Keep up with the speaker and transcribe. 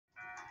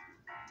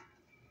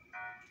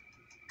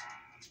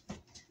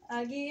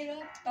I get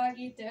up, I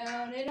get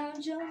down, and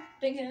I'm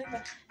jumping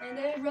around, and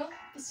they rock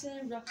us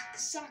and rock,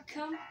 so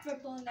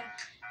comfortable now.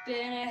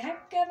 Been a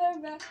heck of a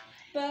ride,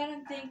 but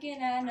I'm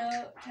thinking I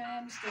know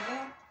time's to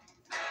go.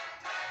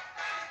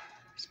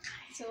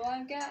 So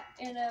I've got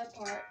an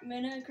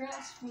apartment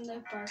across from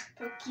the park,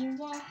 parking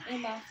wall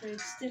in my fridge,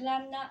 still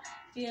I'm not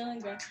feeling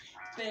great.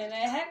 Been a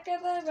heck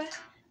of a ride,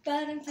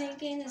 but I'm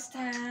thinking it's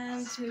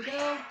time to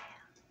go.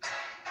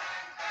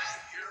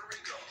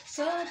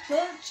 So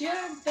put your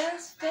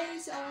best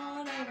face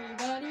on,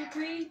 everybody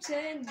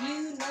pretend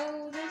you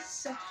know this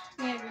song.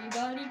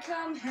 Everybody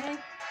come hang,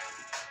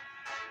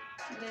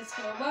 let's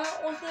go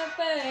out with a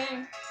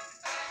bang.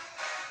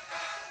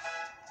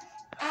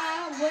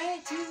 I'm way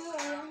too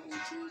young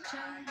to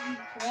try,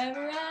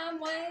 forever I'm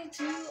way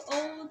too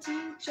old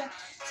to try.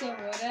 So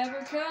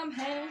whatever, come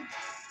hang,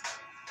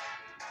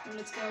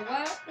 let's go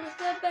out with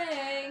a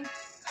bang.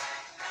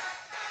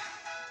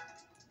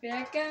 Feel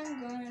like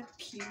I'm gonna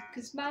puke,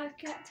 cause my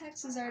cat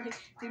taxes are due.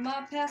 Do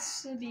my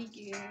pass to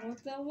begin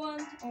with a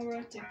 1 or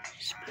a 2.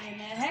 Been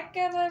a heck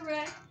of a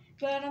ride,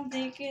 but I'm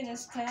thinking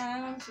it's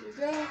time to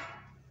go.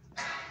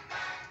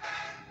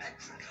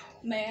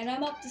 Man,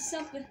 I'm up to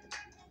something.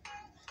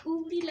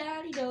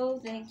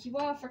 Ooh-dee-la-dee-do, thank you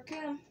all for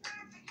coming.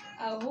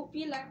 I hope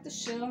you like the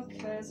show,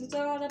 cause it's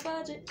on a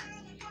budget.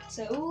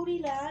 So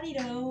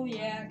ooh-dee-la-dee-do,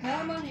 yeah,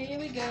 come on, here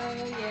we go,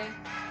 yeah.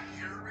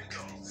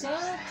 So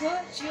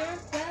put your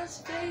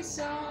best face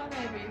on,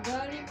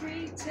 everybody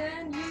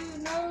pretend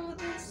you know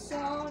this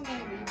song.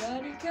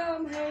 Everybody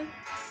come hang,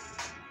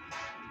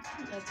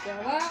 let's go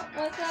out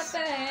with a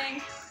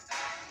bang.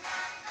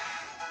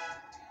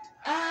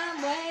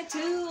 I'm way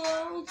too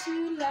old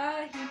to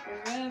lie here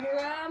forever,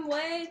 I'm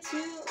way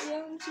too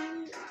young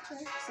to try.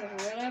 So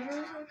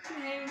whatever,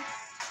 hang,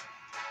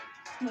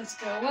 let's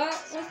go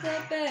out with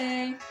a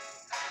bang.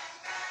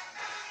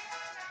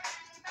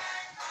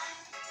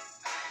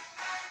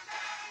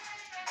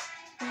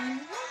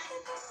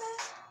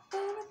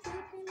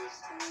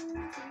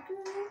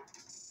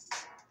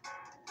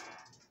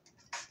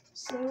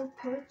 So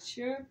put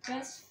your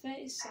best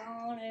face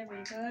on,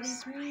 everybody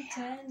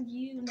pretend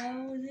you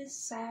know this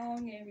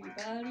song.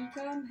 Everybody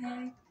come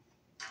hang,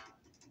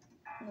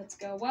 let's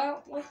go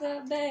out with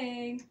a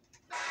bang.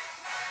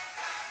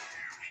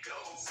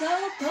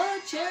 So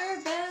put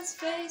your best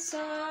face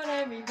on,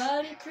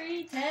 everybody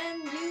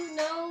pretend you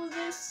know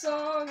this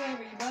song.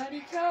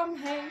 Everybody come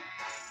hang,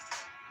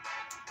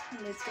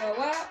 let's go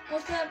out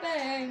with a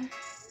bang.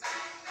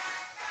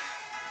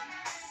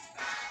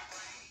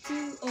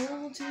 Too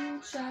old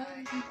to try,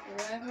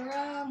 forever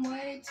I'm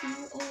way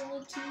too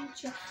old to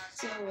try.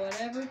 So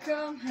whatever,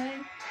 come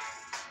hang,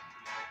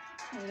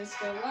 let's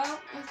go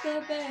out with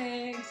a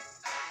bang.